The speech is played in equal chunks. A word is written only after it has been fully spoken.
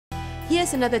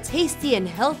Here's another tasty and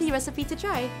healthy recipe to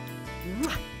try.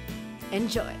 Mwah!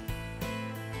 Enjoy!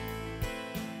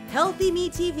 Healthy Me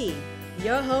TV,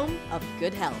 your home of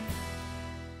good health.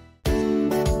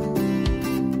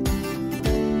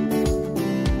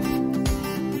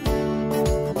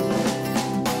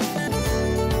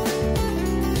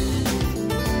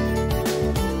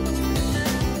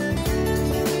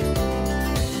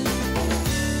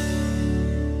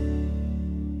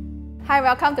 Hi,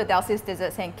 welcome to Delsey's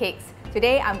Desserts and Cakes.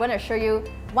 Today I'm going to show you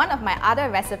one of my other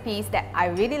recipes that I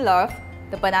really love,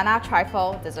 the banana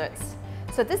trifle desserts.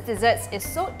 So this dessert is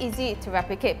so easy to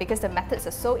replicate because the methods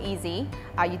are so easy.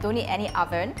 You don't need any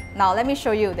oven. Now let me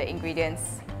show you the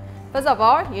ingredients. First of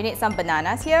all, you need some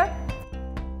bananas here.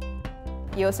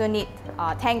 You also need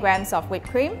 10 grams of whipped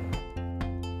cream.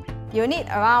 You need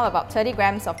around about 30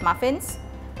 grams of muffins.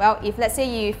 Well, if let's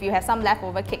say if you have some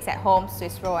leftover cakes at home,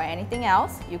 Swiss roll or anything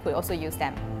else, you could also use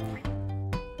them.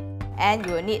 And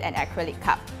you will need an acrylic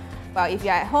cup. Well, if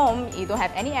you're at home, you don't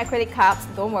have any acrylic cups,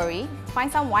 don't worry.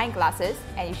 Find some wine glasses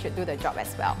and you should do the job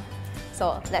as well.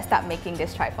 So let's start making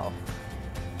this trifle.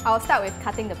 I'll start with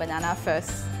cutting the banana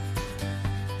first.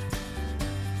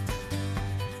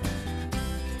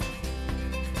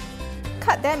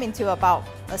 Cut them into about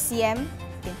a cm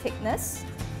in thickness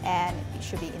and it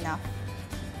should be enough.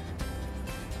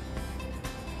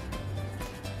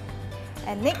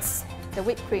 And next, the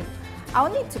whipped cream. I'll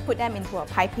need to put them into a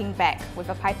piping bag with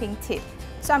a piping tip.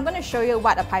 So I'm going to show you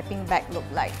what a piping bag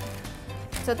looks like.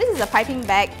 So this is a piping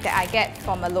bag that I get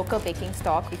from a local baking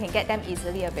store. You can get them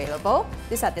easily available.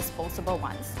 These are disposable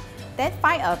ones. Then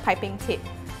find a piping tip.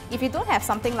 If you don't have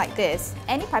something like this,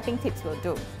 any piping tips will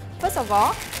do. First of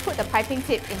all, put the piping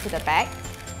tip into the bag.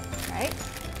 Right?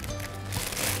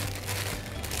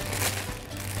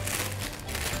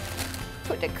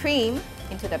 Put the cream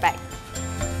into the bag.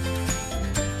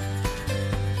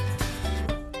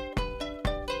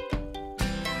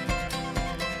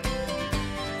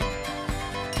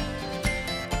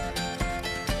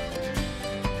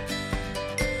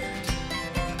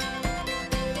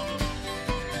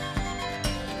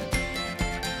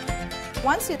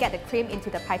 Once you get the cream into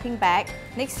the piping bag,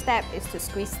 next step is to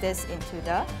squeeze this into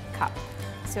the cup.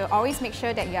 So always make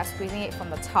sure that you are squeezing it from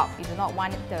the top. You do not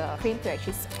want the cream to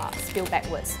actually spill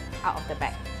backwards out of the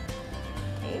bag.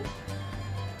 Okay.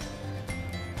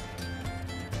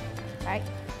 Right.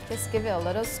 Just give it a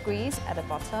little squeeze at the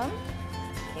bottom.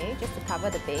 Okay, just to cover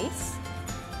the base.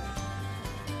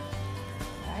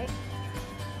 Right.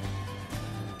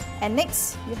 And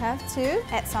next, you have to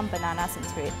add some bananas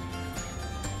into it.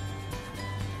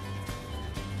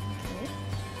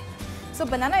 So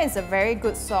banana is a very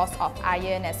good source of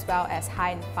iron as well as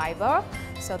high in fiber.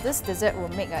 So this dessert will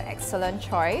make an excellent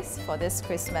choice for this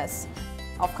Christmas.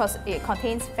 Of course, it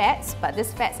contains fats, but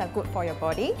these fats are good for your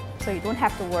body. So you don't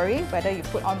have to worry whether you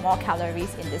put on more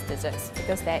calories in these desserts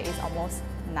because there is almost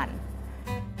none.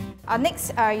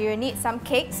 Next, you need some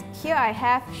cakes. Here I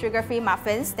have sugar-free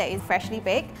muffins that is freshly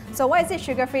baked. So why is it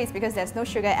sugar-free? It's because there's no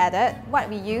sugar added. What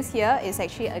we use here is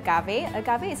actually agave.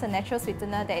 Agave is a natural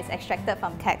sweetener that is extracted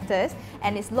from cactus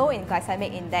and is low in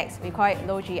glycemic index. We call it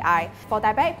low GI. For a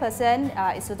diabetic person,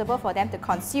 it's suitable for them to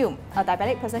consume. A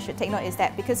diabetic person should take note is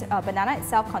that because banana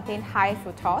itself contains high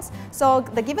fructose. So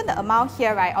given the amount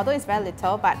here, right, although it's very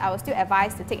little, but I will still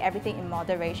advise to take everything in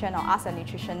moderation or ask a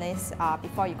nutritionist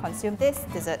before you consume these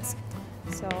desserts.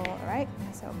 So, alright,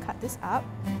 so cut this up.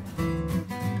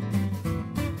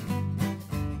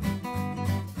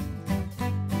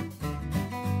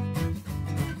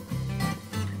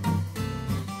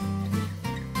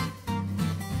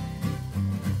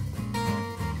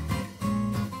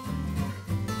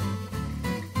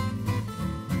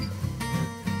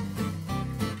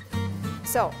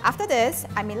 So, after this,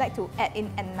 I may like to add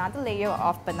in another layer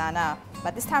of banana.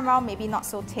 But this time around, maybe not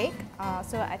so thick.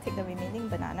 So I take the remaining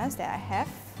bananas that I have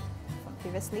from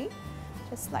previously,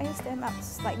 just slice them up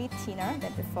slightly thinner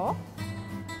than before.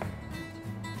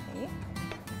 Okay.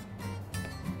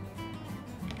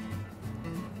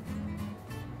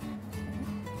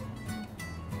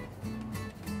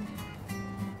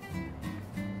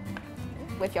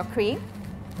 With your cream,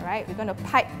 all right, we're going to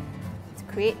pipe to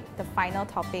create the final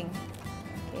topping.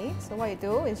 Okay, so what you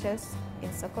do is just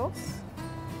in circles.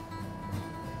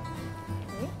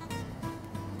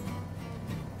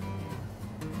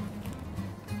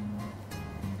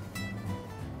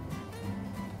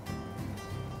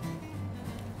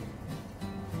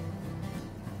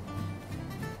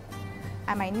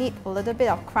 I might need a little bit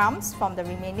of crumbs from the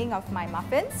remaining of my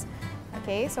muffins.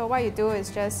 Okay, so what you do is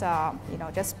just,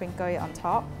 just sprinkle it on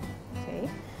top. Okay,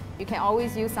 you can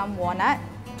always use some walnut.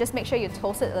 Just make sure you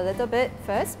toast it a little bit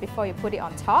first before you put it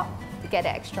on top to get the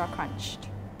extra crunch.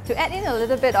 To add in a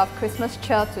little bit of Christmas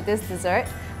cheer to this dessert,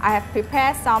 I have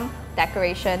prepared some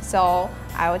decoration. So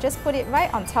I will just put it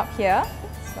right on top here.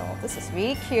 So this is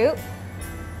really cute.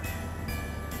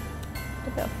 A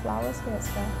bit of flowers here as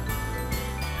well.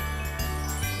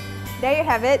 There you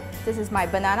have it. This is my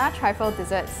banana trifle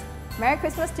desserts. Merry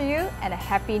Christmas to you and a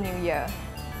Happy New Year.